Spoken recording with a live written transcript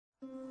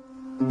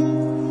Okay,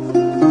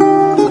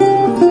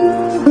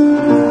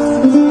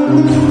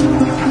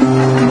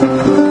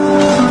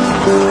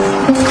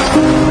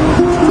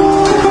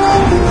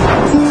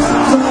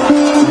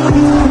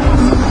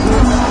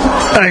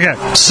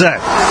 so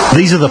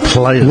these are the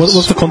players.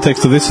 What's the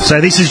context of this? So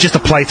this is just a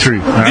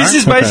playthrough. This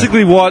is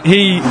basically what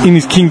he, in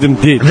his kingdom,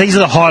 did. These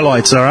are the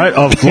highlights, all right,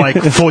 of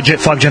like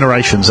 5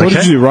 generations. Okay? What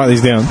did you do? Write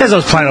these down? As I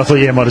was playing, I thought,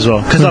 yeah, might as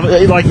well, because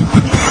like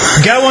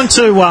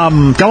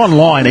go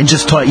online and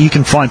just type. You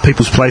can find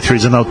people's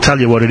playthroughs, and they'll tell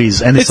you what it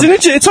is. And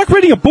It's like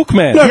reading a book,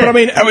 man. No, but I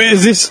mean,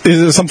 is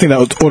it something that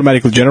was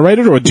automatically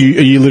generated, or are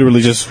you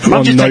literally just?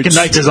 I'm just taking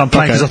notes as I'm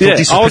playing because I thought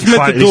this was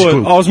meant to do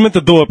it. I was meant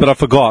to do it, but I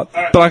forgot.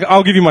 But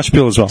I'll give you my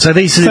spiel as well. So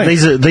these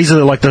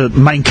are like the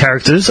main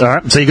characters. All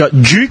right. So you got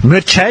Duke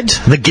Murchad,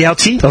 the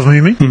Gouty of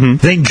Mumu. Mm-hmm.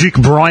 Then Duke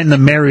Brian, the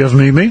Merry of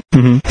Mumu.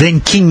 Mm-hmm. Then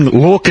King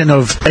Lorcan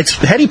of.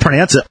 How do you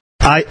pronounce it?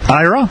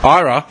 Ira.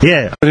 Ira.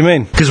 Yeah. What do you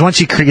mean? Because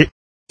once you cricket.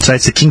 So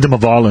it's the Kingdom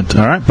of Ireland,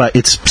 all right? But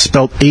it's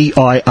spelled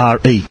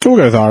E-I-R-E. We'll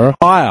go with Ira.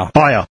 Ire.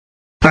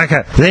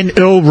 Okay. Then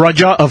Earl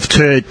Roger of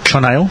Tur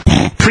Chonail,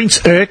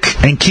 Prince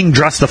Urk, and King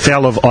Druss the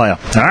Fowl of Ire.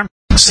 All right?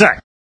 So,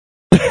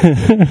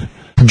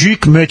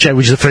 Duke Murchad,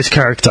 which is the first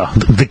character,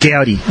 the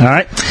Gouty, all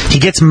right? He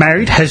gets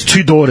married, has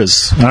 2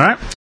 daughters, all right?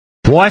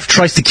 Wife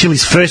tries to kill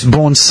his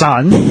firstborn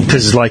son,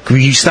 because, like,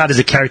 you start as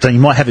a character and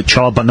you might have a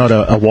child but not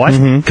a wife,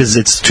 because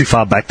it's too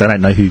far back, they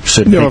don't know who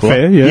certain people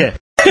fair, are. Yeah.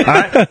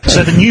 Alright?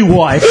 So the new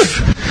wife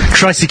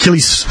tries to kill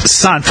his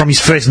son from his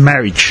first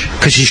marriage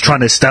because she's trying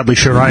to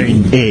establish her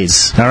own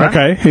heirs. Alright?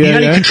 Okay. Yeah, you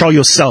don't even control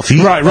yourself.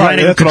 You right. don't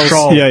even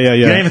control. Yeah.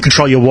 You don't even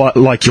control your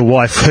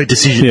wife, her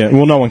decision. Yeah.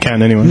 Well, no one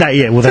can anyway. No.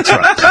 Yeah. Well, that's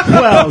right.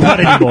 Well, not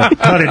anymore.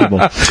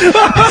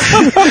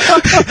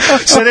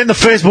 So then the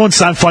firstborn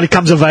son finally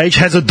comes of age,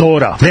 has a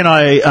daughter. Then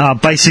I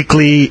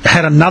basically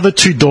had another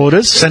 2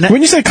 daughters. So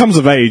when you say comes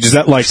of age, is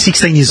that like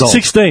 16 years old?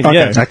 16. Okay.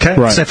 Yeah. Okay.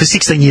 Right. So for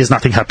 16 years,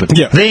 nothing happened.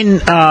 Yeah. Then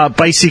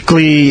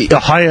basically,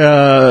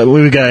 where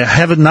we go,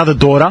 have another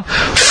daughter,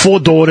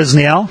 4 daughters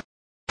now,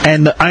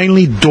 and the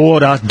only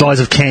daughter dies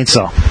of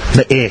cancer,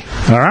 the heir.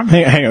 All right?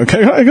 Hang on.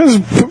 Did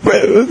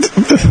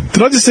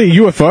I just see a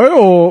UFO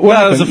or what?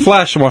 No, there's a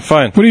flash on my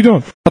phone. What are you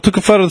doing? I took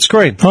a photo of the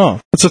screen.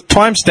 Oh. It's a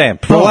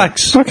timestamp.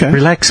 Relax. Okay.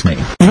 Relax,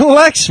 me.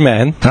 Relax,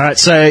 man. All right,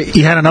 so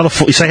he had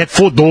so he had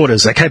 4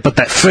 daughters, okay, but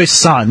that first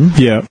son,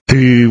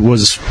 who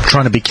was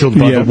trying to be killed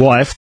by the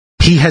wife,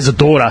 he has a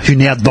daughter who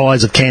now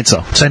dies of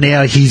cancer. So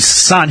now his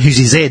son, who's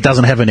his heir,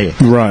 doesn't have an heir.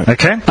 Right.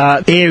 Okay?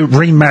 Heir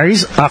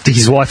remarries after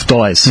his wife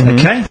dies. Mm-hmm.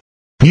 Okay?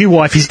 New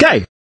wife is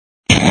gay.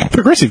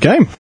 Progressive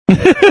game.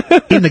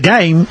 In the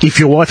game, if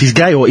your wife is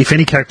gay or if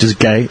any character is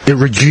gay, it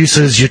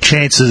reduces your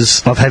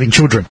chances of having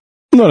children.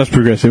 Not as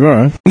progressive,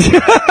 alright.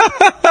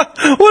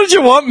 What did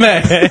you want,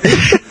 man?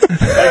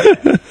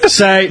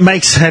 So it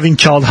makes having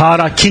child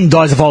harder. King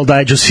dies of old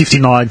age, was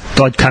 59,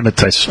 died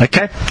comatose.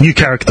 Okay? New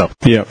character.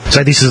 Yeah.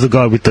 So this is the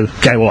guy with the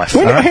gay wife.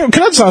 Wait, hang on,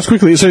 can I just ask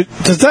quickly, so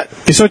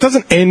it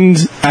doesn't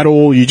end at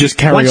all, you just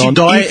carry Once on you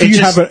die, if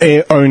you have an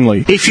heir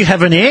only? If you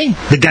have an heir,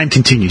 the game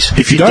continues.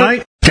 If you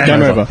don't,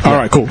 game over.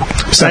 Alright, cool.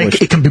 So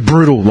it can be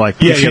brutal,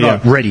 if you're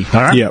not ready.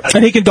 Alright? Yeah.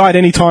 And he can die at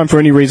any time for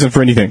any reason,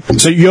 for anything.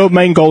 So your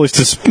main goal is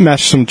to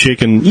smash some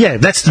chick and... Yeah,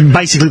 that's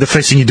basically the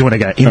first thing you do in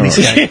this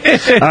game.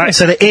 Alright,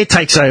 so the heir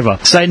takes over.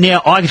 So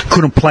now I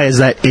couldn't play as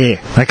that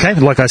heir, okay?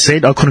 Like I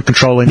said, I couldn't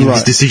control any of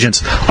his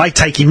decisions. I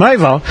take him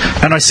over,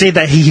 and I said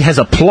that he has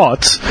a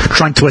plot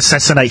trying to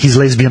assassinate his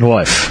lesbian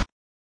wife.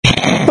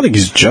 I think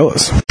he's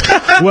jealous.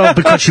 Well,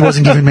 because she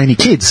wasn't giving me any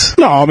kids.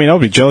 No, I mean, I'd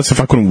be jealous if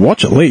I couldn't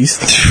watch at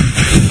least.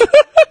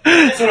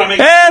 That's what I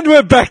mean. And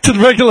we're back to the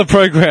regular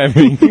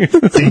programming. No.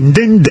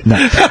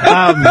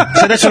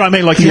 So that's what I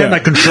mean. Like, you have no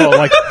control.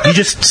 Like, you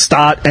just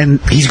start, and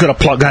he's got a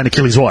plot going to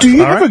kill his wife. Do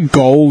you have a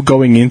goal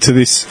going into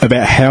this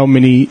about how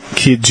many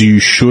kids you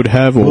should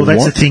have or Well,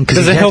 that's the thing.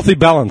 There's a healthy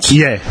balance.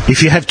 Yeah.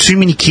 If you have too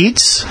many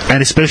kids,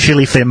 and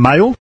especially if they're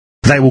male,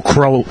 they will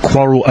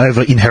quarrel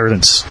over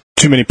inheritance.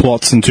 Too many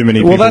plots and too many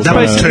people. Well, that's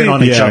basically turn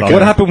on each other.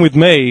 what happened with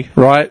me,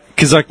 right?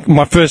 Because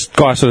my first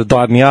guy sort of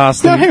died in the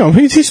arse. No, hang on.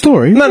 Who's his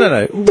story? No.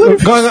 I'm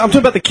talking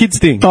about the kids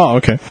thing. Oh,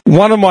 okay.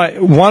 One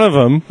of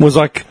them was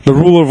like the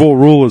ruler of all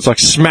rulers, like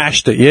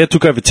smashed it. Yeah,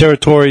 took over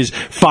territories,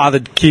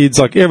 fathered kids,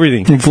 like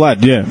everything.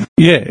 Vlad, yeah.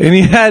 Yeah, and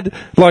he had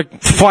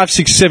like 5,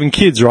 6, 7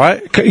 kids,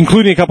 right?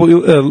 Including a couple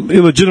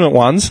illegitimate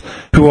ones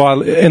who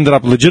I ended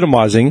up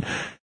legitimizing.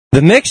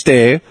 The next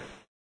heir,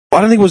 I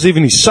don't think it was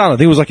even his son. I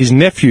think it was like his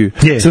nephew.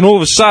 Yeah. So then all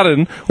of a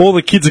sudden, all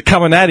the kids are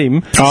coming at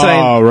him,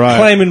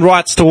 claiming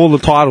rights to all the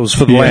titles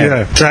for the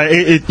land.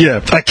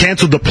 Yeah. So I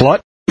cancelled the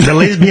plot. The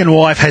lesbian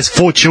wife has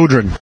 4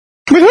 children.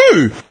 With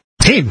who?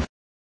 Him.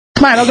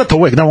 Man, I got to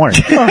work. Don't worry.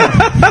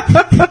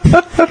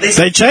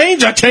 They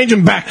change. I change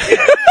them back.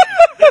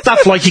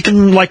 Stuff like you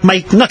can make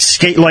life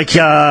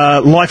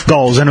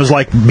goals, and it was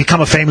like become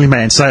a family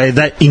man. So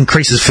that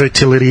increases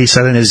fertility.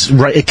 So then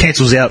it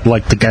cancels out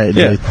like the gay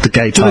the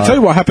gay part. Do they tell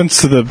you what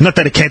happens to the? Not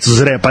that it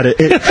cancels it out, but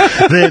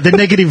the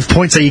negative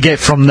points that you get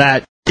from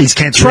that is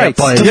cancelled out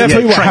by... Does that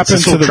tell you what traits, happened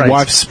it's to all the traits.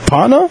 wife's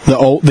partner?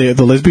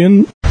 The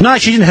lesbian? No,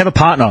 she didn't have a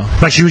partner,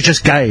 but she was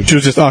just gay. She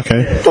was just,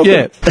 okay.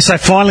 Yeah. So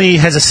finally he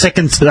has a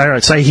second...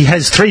 So he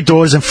has 3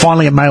 daughters and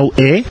finally a male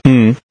heir,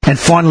 and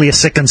finally a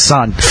second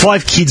son.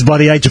 5 kids by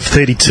the age of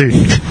 32.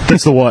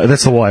 That's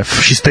the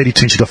wife. She's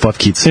 32 and she's got 5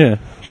 kids. Yeah.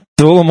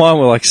 So all of mine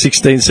were like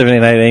 16,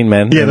 17, 18,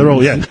 man. Yeah, they're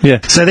all, yeah.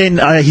 Yeah. So then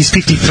he's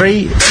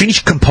 53,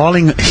 finished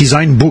compiling his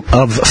own book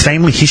of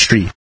family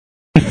history.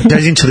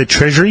 Goes into the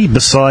treasury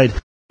beside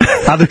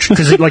other...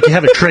 Because like you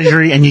have a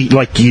treasury and you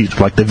like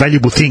the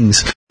valuable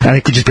things, and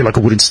it could just be like a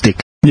wooden stick.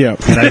 Yeah.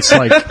 You know, it's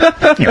like...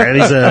 You know,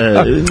 these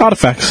are...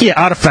 Artifacts. Yeah,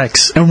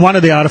 artifacts. And one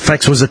of the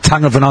artifacts was the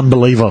tongue of an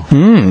unbeliever.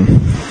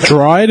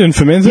 Dried and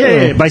fermented?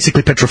 Yeah,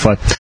 basically petrified.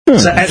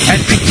 So at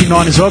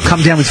 59 as well,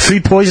 come down with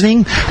food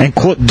poisoning, and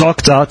court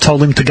doctor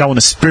told him to go on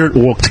a spirit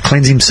walk to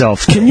cleanse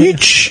himself. Can you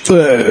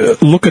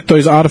look at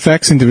those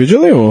artifacts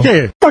individually? Or?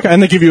 Yeah. Okay,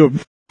 and they give you a...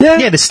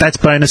 Yeah, the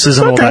stats bonuses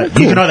and all Okay, that.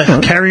 You cool. can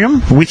either carry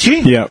them with you,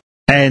 Yeah.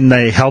 and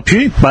they help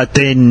you, but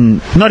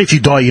then, not if you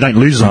die, you don't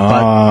lose them,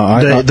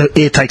 but the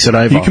air takes it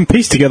over. You can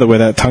piece together where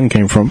that tongue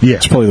came from. Yeah.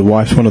 It's probably the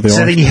wife, one of the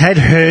So then he had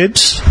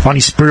herbs on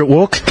his spirit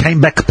walk,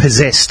 came back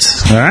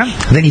possessed. Alright?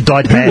 Then he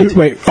died mad.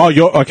 Wait, oh,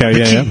 you're... Okay,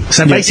 yeah.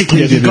 So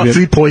basically, if you've got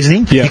food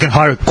poisoning, Yeah. you can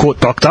hire a court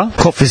doctor,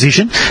 court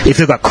physician. If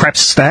they've got crap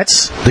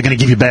stats, they're going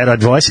to give you bad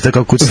advice. If they've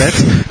got good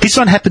stats, this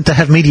one happened to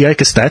have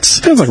mediocre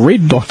stats. Sounds like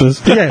read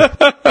doctors. Yeah.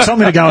 So I'm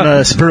going to go on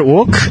a spirit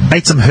walk,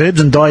 ate some herbs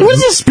and died. What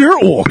is a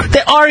spirit walk?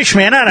 They're Irish,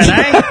 man, I don't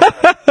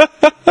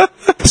know.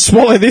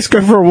 Swallow this,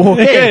 go for a walk.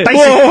 Yeah,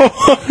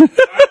 basically.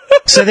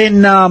 So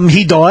then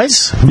he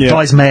dies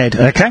mad,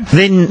 okay?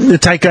 Then the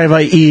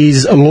takeover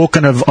is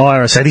Lorcan of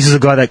Ira. So this is a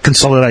guy that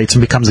consolidates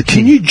and becomes a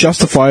king. Can you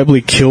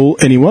justifiably kill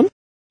anyone?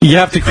 You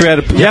have to create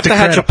a... You have to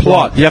hatch a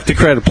plot. You have to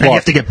create a And you plot.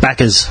 have to get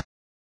backers.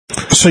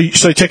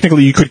 So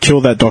technically you could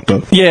kill that doctor.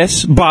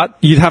 Yes, but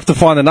you'd have to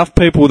find enough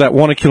people that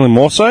want to kill him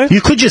also.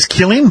 You could just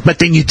kill him, but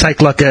then you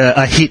take like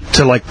a hit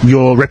to like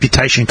your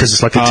reputation because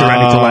it's like a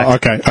tyrannical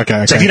act.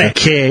 Okay. So if you don't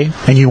care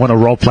and you want to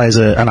role play as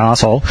an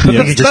asshole, you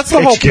can just That's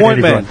the whole execute point,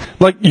 everyone. man.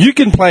 Like, you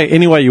can play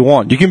any way you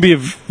want. You can be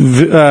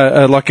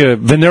like a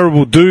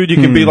venerable dude. You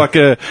can be like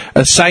a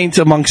saint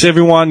amongst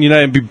everyone, you know,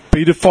 and be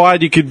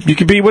beatified. You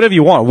could be whatever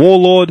you want,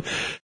 warlord.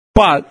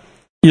 But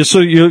you've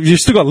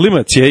still got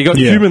limits, yeah? You got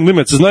human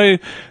limits.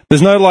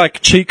 There's no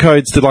like cheat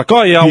codes to like,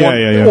 oh yeah, I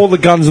want all the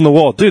guns in the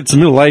world. Dude, it's the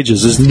Middle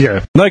Ages.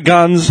 There's no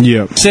guns.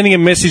 Yeah. Sending a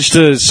message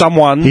to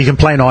someone. You can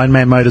play in Iron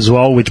Man mode as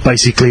well, which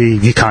basically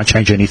you can't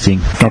change anything.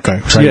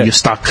 Okay. So you're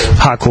stuck.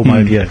 Hardcore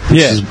mode,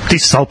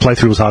 This whole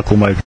playthrough was hardcore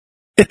mode.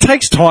 It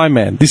takes time,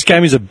 man. This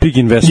game is a big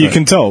investment. You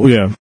can tell,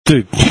 yeah.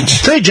 Dude.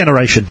 3rd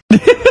generation.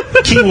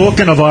 King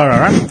Lorcan of Ira,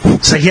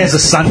 alright? So he has a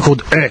son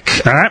called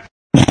Urk, alright?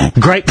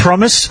 Great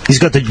promise. He's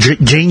got the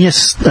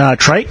genius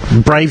trait,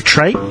 brave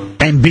trait,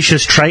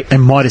 ambitious trait,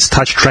 and Midas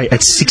touch trait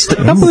at 16.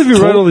 I can't believe you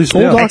wrote all these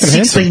down. At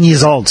 16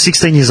 years old.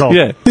 16 years old.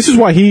 Yeah. This is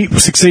why he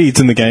succeeds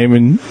in the game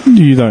and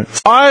you don't.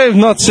 I have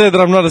not said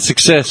that I'm not a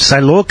success. So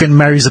Lorcan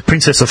marries the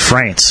Princess of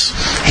France.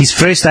 His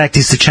first act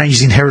is to change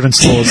his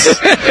inheritance laws.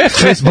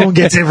 Firstborn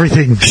gets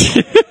everything.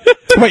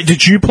 Wait,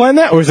 did you plan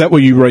that, or is that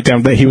what you wrote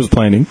down that he was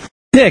planning?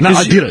 Yeah, No,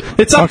 I did it.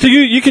 It's up to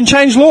you. You can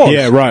change laws.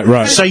 Yeah,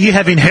 right. So you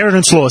have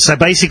inheritance laws. So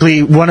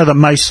basically, one of the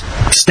most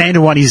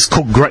standard one is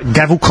called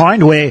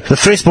Gavelkind, where the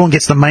firstborn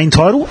gets the main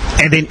title,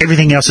 and then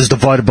everything else is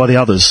divided by the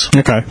others.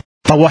 Okay.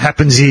 But what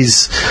happens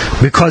is,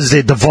 because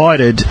they're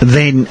divided,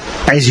 then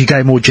as you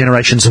go more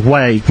generations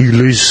away, you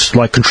lose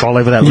like control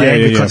over that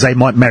land because they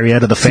might marry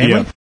out of the family.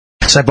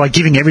 Yeah. So by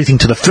giving everything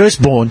to the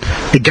firstborn,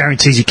 it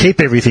guarantees you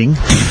keep everything,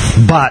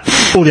 but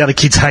all the other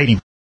kids hate him.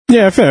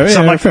 Yeah, fair.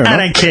 So I'm like, fair I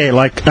don't care.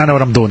 Like, I know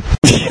what I'm doing.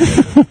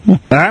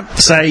 Alright,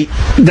 so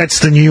that's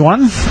the new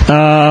one.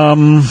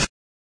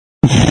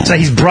 So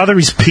his brother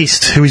is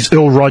pissed, who is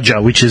Earl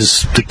Roger, which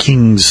is the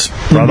king's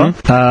brother.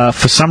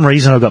 For some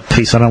reason, I've got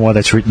peace. I don't know why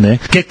that's written there.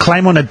 Get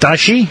claim on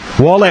Adachi.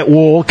 While at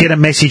war, get a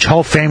message.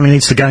 Whole family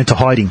needs to go into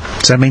hiding.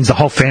 So it means the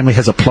whole family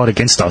has a plot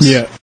against us.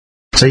 Yeah.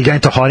 So you go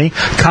into hiding,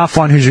 can't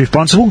find who's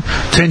responsible.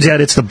 Turns out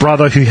it's the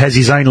brother who has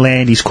his own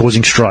land, he's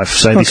causing strife.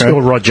 So this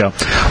Earl Roger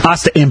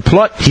asks to end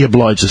plot, he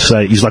obliges.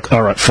 So he's like,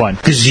 alright, fine.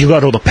 Because you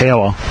got all the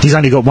power. He's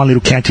only got one little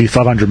county with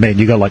 500 men.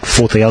 You got like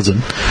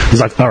 4,000.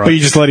 He's like, alright. But you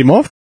just let him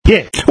off?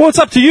 Yeah. Well, it's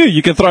up to you.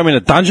 You can throw him in a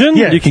dungeon.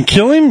 Yeah. You can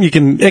kill him. You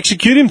can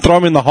execute him. Throw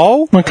him in the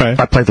hole. Okay.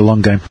 I played the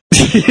long game.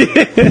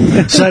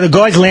 So the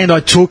guy's land I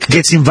took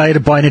gets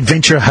invaded by an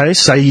adventure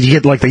host. So you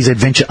get like these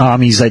adventure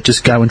armies that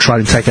just go and try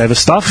to take over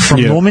stuff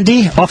from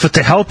Normandy. Offered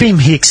to help him.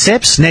 He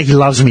accepts. Now he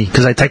loves me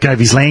because they've taken over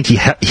his land. He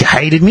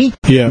hated me.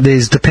 Yeah.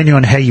 There's, depending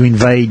on how you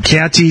invade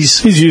counties.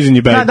 He's using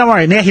you, babe. No, don't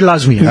worry. Now he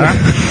loves me. All right?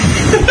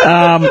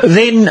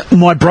 Then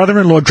my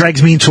brother-in-law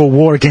drags me into a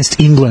war against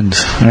England.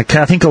 Okay,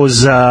 I think it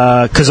was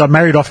because I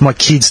married off my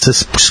kids to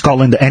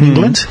Scotland and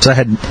England, so I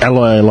had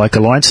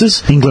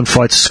alliances. England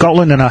fights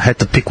Scotland, and I had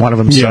to pick one of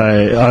them. So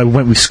I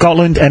went with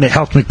Scotland, and it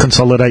helped me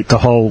consolidate the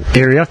whole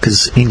area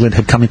because England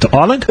had come into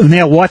Ireland.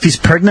 Now, wife is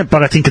pregnant,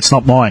 but I think it's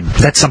not mine.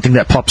 That's something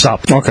that pops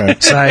up. Okay.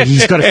 So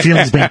he's got a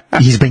feeling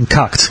he's been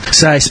cucked.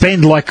 So I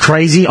spend like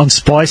crazy on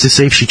spies to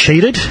see if she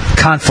cheated.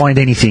 Can't find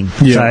anything.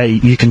 Yeah. So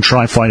you can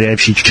try and find out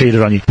if she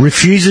cheated on you.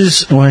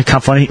 I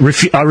can't find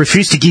it. I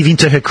refuse to give in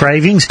to her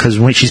cravings because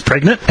when she's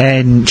pregnant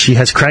and she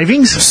has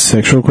cravings.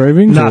 Sexual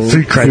cravings? No, or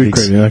food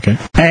cravings. Food craving, okay.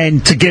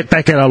 And to get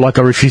back at her,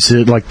 I refuse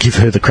to give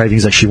her the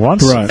cravings that she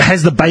wants. Right.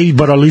 Has the baby,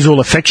 but I lose all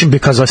affection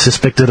because I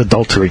suspected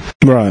adultery.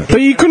 Right.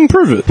 But you couldn't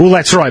prove it. Well,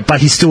 that's right,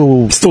 but he's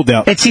still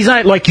doubt. It's his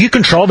own, you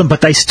control them,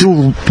 but they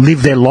still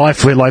live their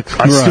life where, I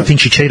still think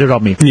she cheated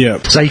on me.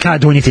 Yeah. So you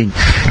can't do anything.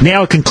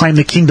 Now I can claim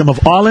the Kingdom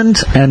of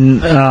Ireland,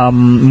 and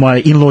my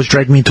in-laws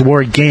dragged me into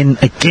war again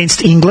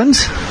against England.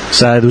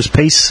 So there was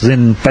peace,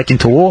 then back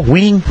into war,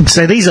 winning.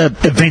 So these are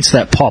events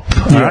that pop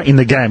in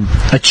the game.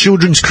 A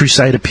children's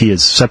crusade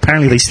appears. So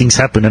apparently these things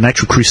happen. An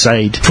actual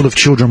crusade full of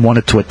children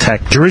wanted to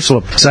attack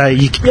Jerusalem. So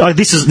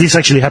this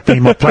actually happened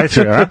in my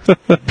playthrough.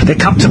 Right? They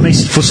come to me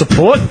for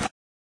support.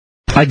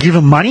 I give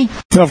them money.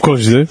 Of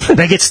course you do.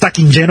 They get stuck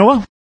in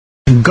Genoa.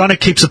 I'm gonna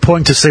keep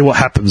supporting to see what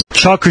happens.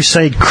 Child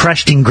Crusade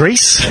crashed in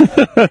Greece.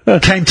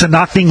 Came to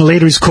nothing.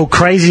 Leader is called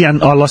crazy,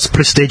 and I lost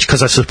prestige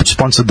because I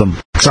sponsored them.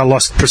 So I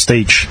lost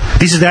prestige.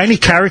 This is the only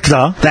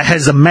character that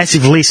has a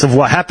massive list of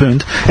what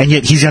happened, and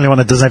yet he's the only one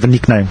that doesn't have a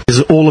nickname.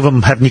 Because all of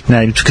them have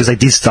nicknames because they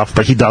did stuff,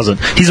 but he doesn't.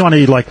 He's the one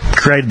who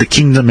created the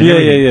kingdom. And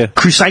everything.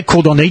 Crusade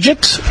called on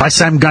Egypt. I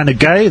say I'm going to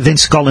go. Then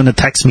Scotland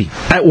attacks me.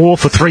 At war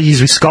for 3 years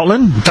with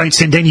Scotland. Don't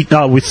send any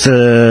with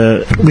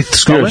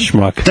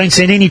Scotland. Don't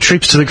send any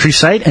troops to the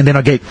Crusade, and then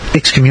I get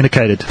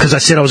excommunicated because I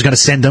said I was going to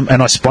send them,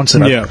 and I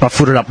sponsored it. I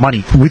footed up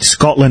money with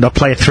Scotland. I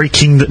play 3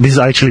 kingdoms.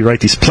 I actually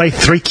wrote this. Play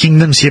 3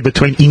 kingdoms here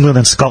between England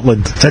and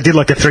Scotland. So I did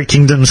a 3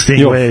 kingdoms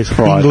thing where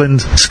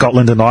England,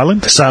 Scotland, and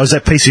Ireland. So I was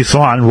at peace with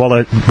one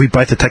while we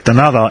both attacked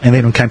another, and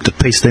then when we came to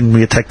peace, then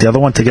we attacked the other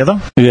one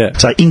together. Yeah.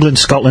 So England,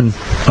 Scotland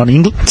on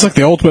England. It's like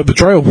the ultimate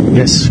betrayal.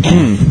 Yes.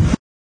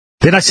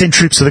 Then I send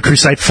troops to the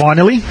Crusade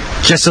finally.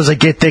 Just as I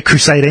get there,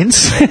 Crusade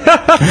ends.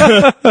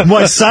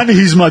 My son,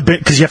 who's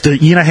because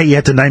you know how you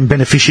have to name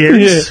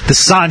beneficiaries? Yeah. The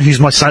son, who's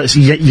my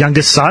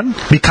youngest son,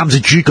 becomes a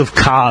Duke of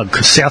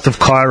Karg, south of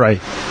Cairo.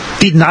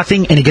 Did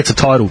nothing, and he gets a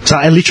title. So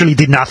I literally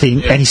did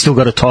nothing, and he still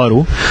got a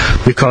title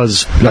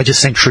because I just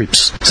sent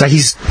troops. So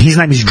his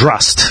name is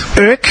Drust.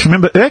 Urk,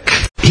 remember Urk?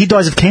 He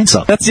dies of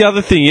cancer. That's the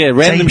other thing, random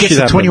so he gets shit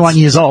happens. 21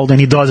 years old, and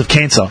he dies of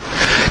cancer.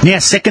 Now,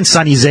 second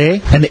son is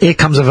there, and the heir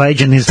comes of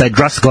age, and there's that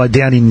Drust guy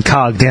down in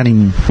Karg, down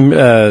in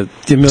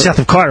south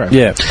of Cairo.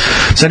 Yeah.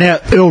 So now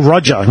Earl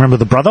Roger, remember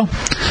the brother?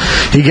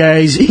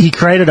 He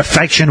created a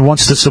faction,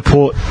 wants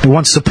support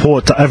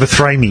to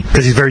overthrow me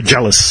because he's very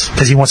jealous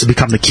because he wants to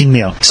become the king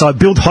now. So I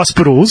build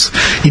hospitals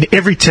in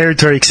every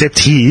territory except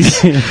his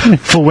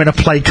for when a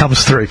plague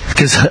comes through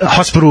because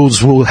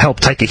hospitals will help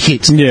take a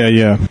hit.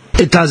 Yeah.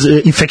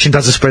 Infection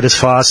doesn't spread as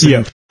fast.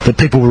 Yeah. That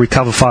people will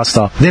recover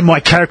faster. Then my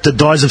character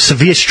dies of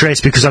severe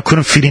stress because I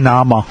couldn't fit in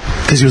armor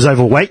because he was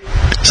overweight.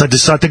 So I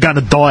decided to go on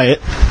a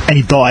diet, and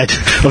he died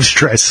of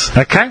stress.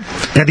 Okay?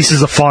 Now this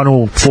is the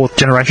final 4th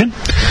generation.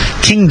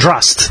 King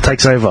Drust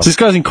takes over. So this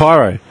guy's in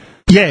Cairo.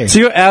 Yeah. So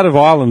you're out of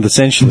Ireland,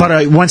 essentially.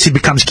 But once he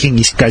becomes king,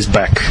 he goes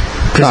back.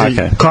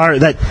 Because Cairo,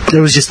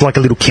 there was just a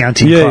little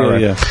county in Cairo.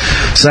 Yeah.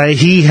 So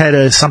he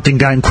had something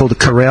going called the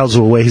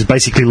carousal, where he's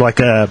basically he loved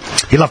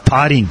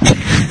partying.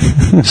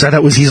 So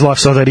that was his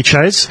lifestyle that he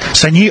chose.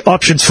 So new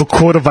options for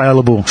court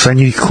available. So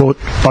new court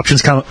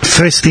options come.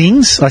 First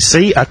things I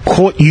see are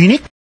court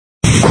eunuch,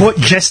 court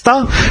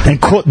jester,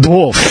 and court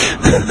dwarf.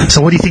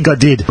 So what do you think I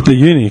did? The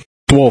eunuch.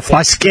 Dwarf.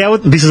 I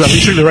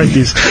literally wrote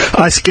this.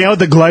 I scoured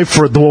the globe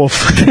for a dwarf.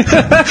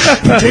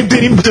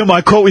 Tempted him to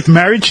my court with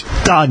marriage.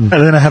 Done. And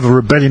then I have a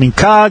rebellion in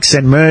Karg,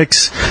 send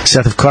mercs,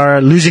 south of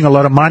Cairo, losing a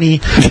lot of money,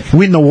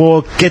 win the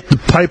war, get the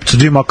Pope to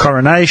do my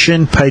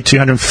coronation, pay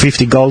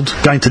 250 gold,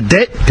 going to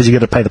debt, because you got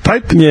to pay the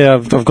Pope. Yeah,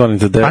 I've gone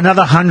into debt.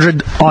 Another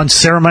 100 on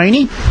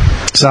ceremony.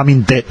 So I'm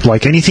in debt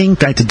like anything,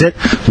 going to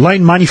debt.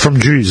 Loan money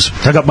from Jews.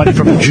 I got money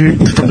from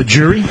the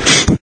jury.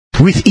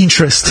 With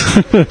interest.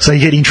 So you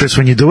get interest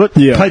when you do it.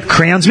 Yeah. Pope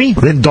crowns me,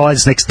 then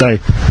dies next day.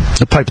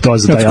 The Pope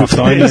dies the day after.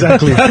 Sign.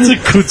 Exactly. That's a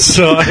good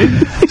sign.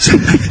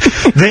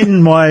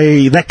 Then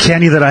that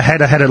county that I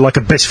had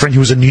a best friend who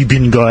was a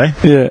Nubian guy.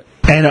 Yeah.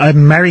 And I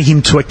marry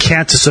him to a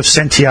Countess of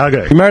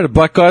Santiago. You married a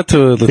black guy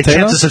to a Latina? The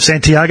Countess of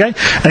Santiago.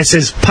 And it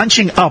says,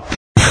 punching up.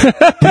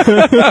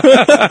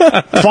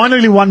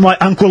 Finally won my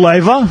uncle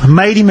over,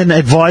 made him an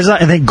advisor,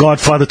 and then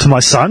godfather to my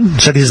son.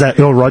 So this is that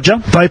Earl Roger.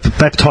 Pope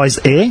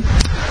baptized heir.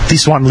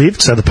 This one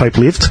lived, so the Pope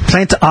lived.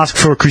 Planned to ask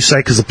for a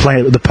crusade because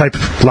the Pope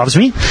loves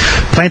me.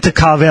 Planned to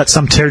carve out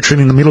some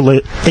territory in the Middle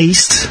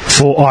East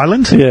for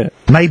Ireland. Yeah.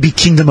 Maybe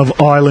Kingdom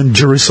of Ireland,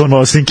 Jerusalem, I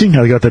was thinking.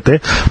 I got that there.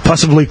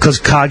 Possibly because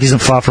Karg isn't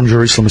far from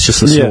Jerusalem. It's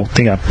just a small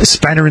thing up.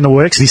 Spanner in the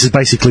works. This is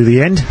basically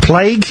the end.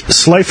 Plague,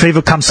 slow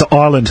fever comes to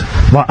Ireland,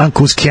 my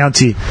uncle's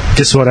county.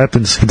 Guess what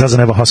happens? It doesn't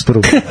have a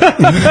hospital.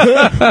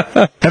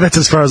 And that's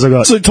as far as I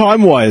got. So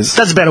time-wise?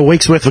 That's about a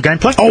week's worth of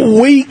gameplay.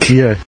 A week?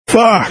 Yeah.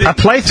 Fuck. A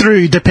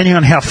playthrough, depending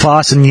on how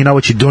fast and you know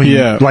what you're doing,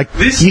 Yeah. like,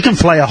 you can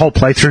play a whole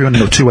playthrough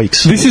in 2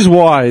 weeks. This is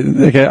why,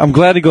 okay, I'm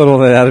glad he got all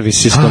that out of his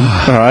system,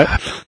 alright?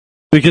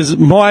 Because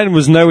mine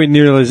was nowhere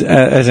near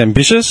as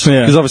ambitious,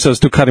 because obviously I was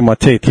still cutting my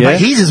teeth, yeah?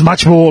 But his is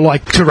much more,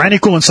 like,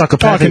 tyrannical and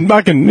psychopathic.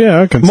 I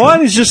can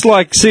Mine is just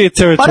like, see a I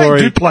don't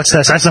territory. duplex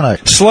to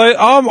assassinate. Slow.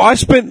 I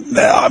spent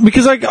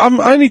because I'm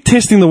only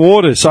testing the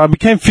waters, so I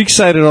became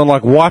fixated on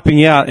like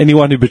wiping out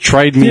anyone who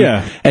betrayed me,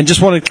 and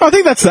just wanted. I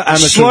think that's the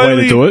amateur way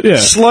to do it. Yeah,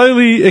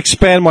 slowly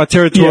expand my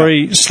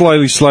territory,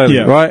 slowly,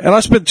 right? And I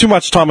spent too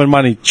much time and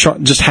money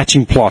just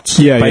hatching plots,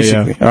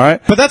 basically. All right,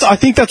 but I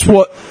think that's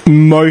what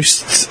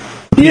most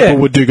people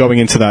would do going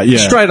into that. Yeah,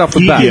 straight off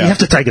the bat. You have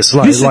to take it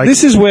slow.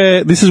 This is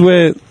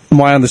where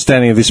my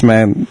understanding of this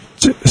man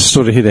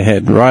sort of hit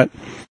ahead, right?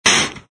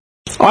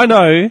 I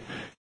know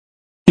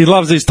he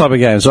loves these type of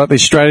games, right?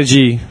 These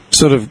strategy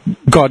sort of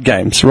god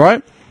games,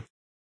 right?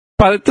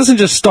 But it doesn't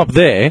just stop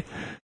there.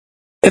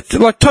 It's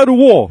like Total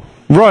War,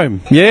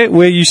 Rome,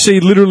 where you see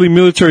literally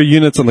military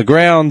units on the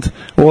ground,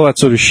 all that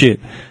sort of shit.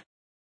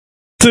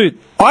 Dude,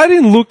 I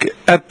didn't look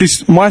at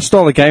my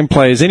style of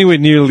gameplay as anywhere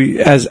nearly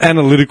as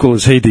analytical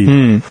as he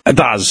did. It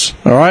does,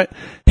 alright?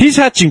 He's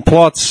hatching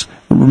plots,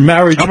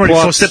 marriage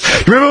plots.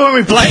 Remember when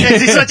we played?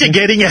 Is this what you're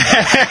getting at?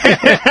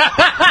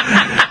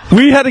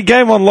 We had a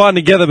game online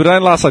together, but it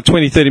only lasted like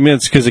 20, 30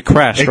 minutes because it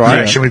crashed, right?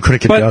 Crashed and we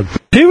couldn't get going.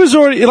 He was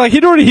already, like,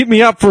 he'd already hit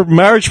me up for a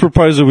marriage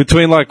proposal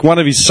between, like, one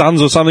of his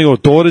sons or something, or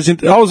daughters.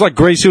 I was like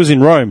Greece, he was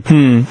in Rome.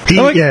 Like,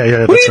 what are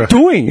you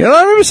doing? And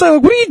I remember saying,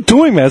 like, what are you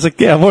doing, man? I was like,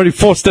 I'm already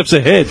 4 steps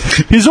ahead.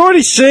 He's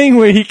already seeing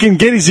where he can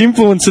get his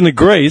influence into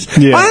Greece.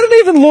 Yeah. I hadn't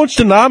even launched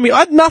an army. I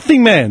had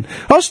nothing, man.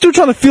 I was still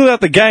trying to fill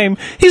out the game.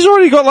 He's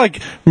already got,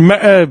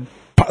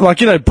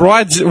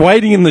 brides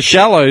waiting in the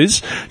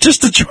shallows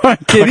just to try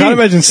and get I can't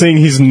imagine seeing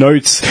his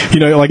notes, 10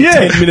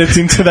 minutes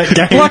into that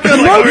game. Like a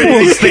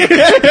notebook.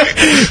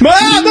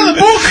 Another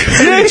book!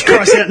 Let's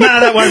cross it. No,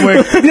 that won't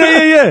work.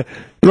 Yeah.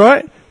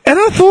 Right? And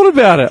I thought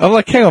about it. I'm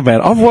like, hang on,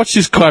 man. I've watched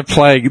this guy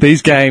play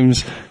these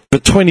games for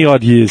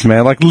 20-odd years,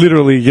 man. Like,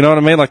 literally, you know what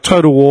I mean? Like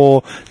Total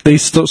War,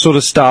 these sort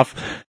of stuff.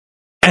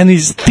 And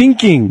he's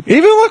thinking,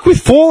 even like with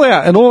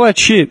Fallout and all that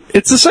shit,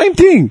 it's the same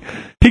thing.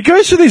 He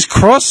goes for these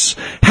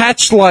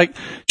cross-hatched, like,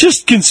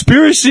 just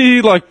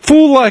conspiracy, like,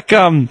 full, like,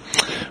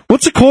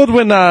 what's it called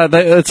when,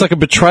 it's like a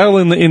betrayal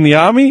in the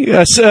army?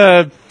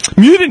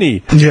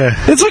 Mutiny. Yeah.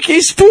 It's like,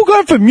 he's full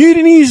going for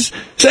mutinies.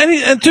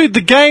 And dude,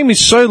 the game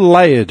is so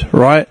layered,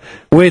 right?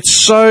 Where it's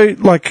so,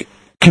 like,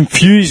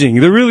 confusing.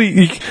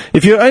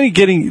 If you're only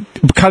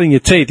cutting your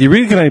teeth, you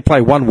really can only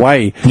play one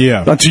way.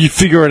 Yeah. Until you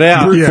figure it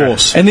out. Brute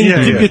force. And then you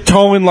dip your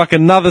toe in, like,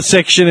 another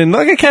section, and,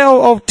 like, okay,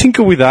 I'll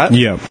tinker with that.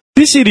 Yeah.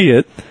 This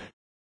idiot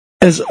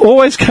has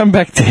always come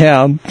back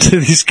down to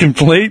this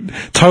complete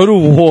Total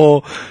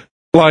War,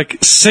 like,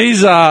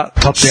 Caesar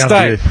Top down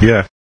state. view.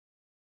 Yeah.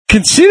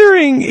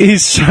 Considering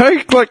he's so,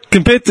 like,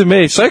 compared to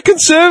me, so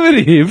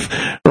conservative,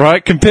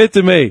 right, compared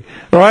to me,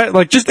 right?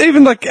 Like, just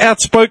even, like,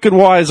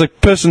 outspoken-wise,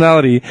 like,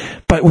 personality.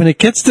 But when it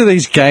gets to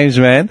these games,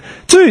 man,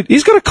 dude,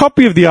 he's got a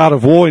copy of The Art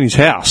of War in his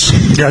house.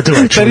 Yeah, I do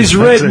actually. That he's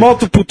read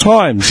multiple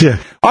times. Yeah.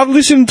 I've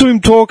listened to him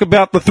talk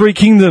about the Three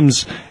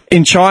Kingdoms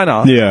in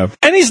China. Yeah.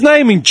 And he's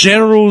naming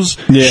generals,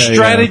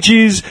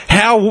 strategies,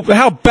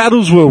 how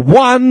battles were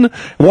won,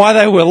 why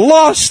they were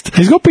lost.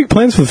 He's got big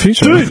plans for the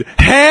future. Dude,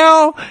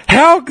 how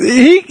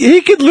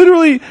he could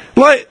literally,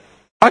 like,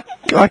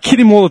 I kid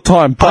him all the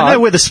time, but I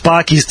know where the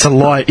spark is to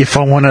light if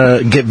I want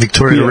to get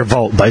Victoria to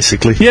revolt,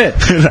 basically. yeah,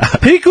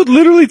 he could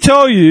literally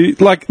tell you,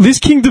 like, this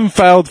kingdom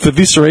failed for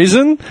this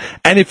reason,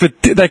 and if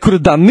they could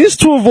have done this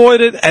to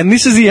avoid it, and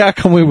this is the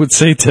outcome we would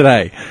see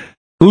today.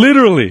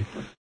 Literally.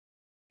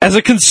 As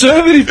a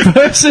conservative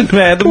person,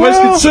 man, the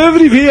most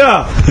conservative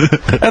here,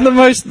 and the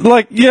most,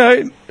 like,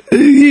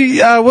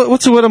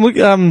 what's the word I'm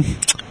looking?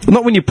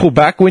 Not when you pull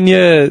back, when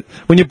you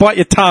bite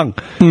your tongue.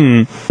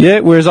 Yeah,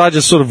 whereas I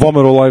just sort of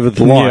vomit all over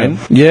the line.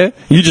 Yeah,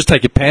 you just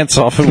take your pants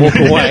off and walk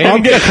away.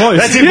 I'm getting close.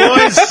 That's it,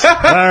 boys. All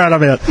right,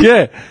 I'm out.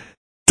 Yeah.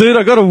 Dude,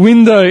 I got a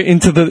window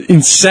into the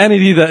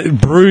insanity that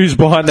brews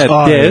behind that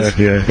desk.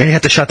 Yeah. And you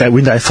have to shut that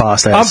window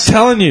fast. I'm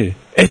telling you,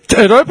 it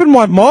opened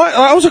my mind.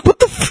 I was like, what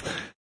the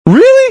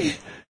really?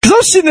 Because I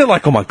was sitting there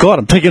like, oh my God,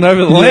 I'm taking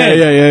over the land.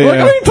 Yeah. Like,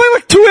 I only played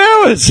like 2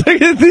 hours.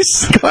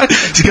 This guy,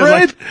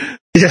 Like,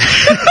 yeah.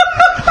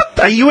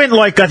 You went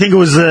like, I think it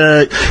was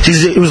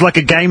like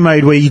a game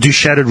mode where you do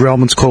Shattered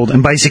Realm, it's called,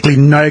 and basically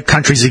no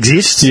countries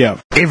exist. Yeah.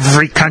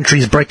 Every country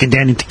is broken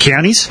down into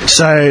counties.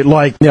 So,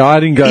 like, Yeah, I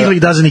didn't go. Italy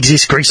doesn't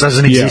exist, Greece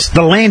doesn't exist.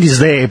 The land is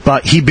there,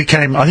 but he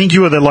became, I think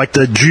you were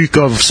the Duke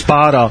of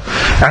Sparta,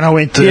 and I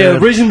went to... Yeah,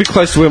 reasonably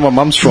close to where my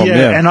mum's from.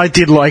 Yeah, and I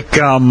did like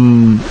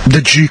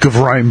the Duke of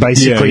Rome,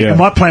 basically. Yeah. And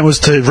my plan was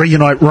to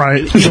reunite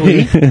Rome,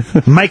 Italy,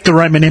 make the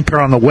Roman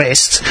Empire on the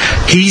west.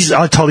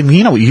 I told him,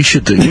 you know what you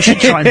should do? You should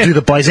try and do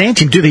the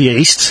Byzantium, do the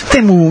east.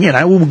 Then we'll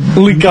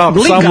Link up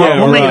somewhere.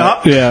 We'll meet right.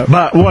 up. Yeah.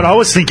 But what I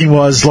was thinking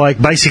was,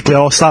 like, basically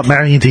I'll start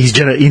marrying into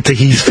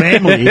his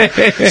family.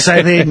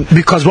 So then,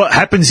 because what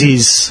happens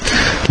is,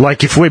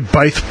 like, if we're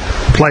both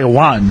player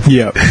one,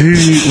 Yeah.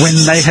 when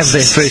they have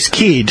their first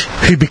kid,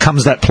 who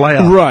becomes that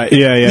player? Right,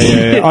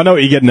 yeah. I know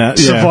what you're getting at.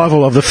 Yeah.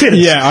 Survival of the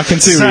fittest. Yeah, I can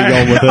see where you're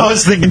going with it. I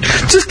was thinking,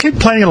 just keep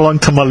playing along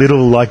to my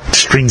little, like,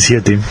 strings here,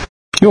 Dim.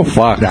 You're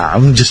fucked. Nah,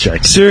 I'm just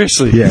joking.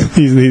 Seriously. Yeah.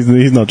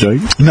 He's not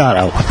joking.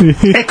 No.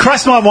 It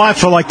crossed my mind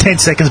for like 10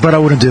 seconds, but I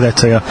wouldn't do that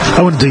to you.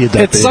 I wouldn't do you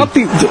that. It's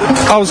something.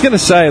 I was going to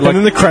say, like, And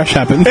then the crash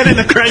happened. And then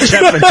the crash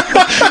happened.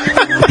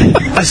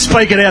 I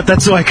spoke it out.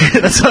 That's why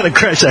the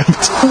crash happened.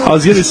 I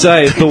was going to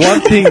say, the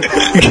one thing.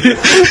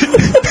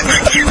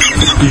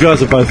 You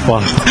guys are both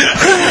fucked.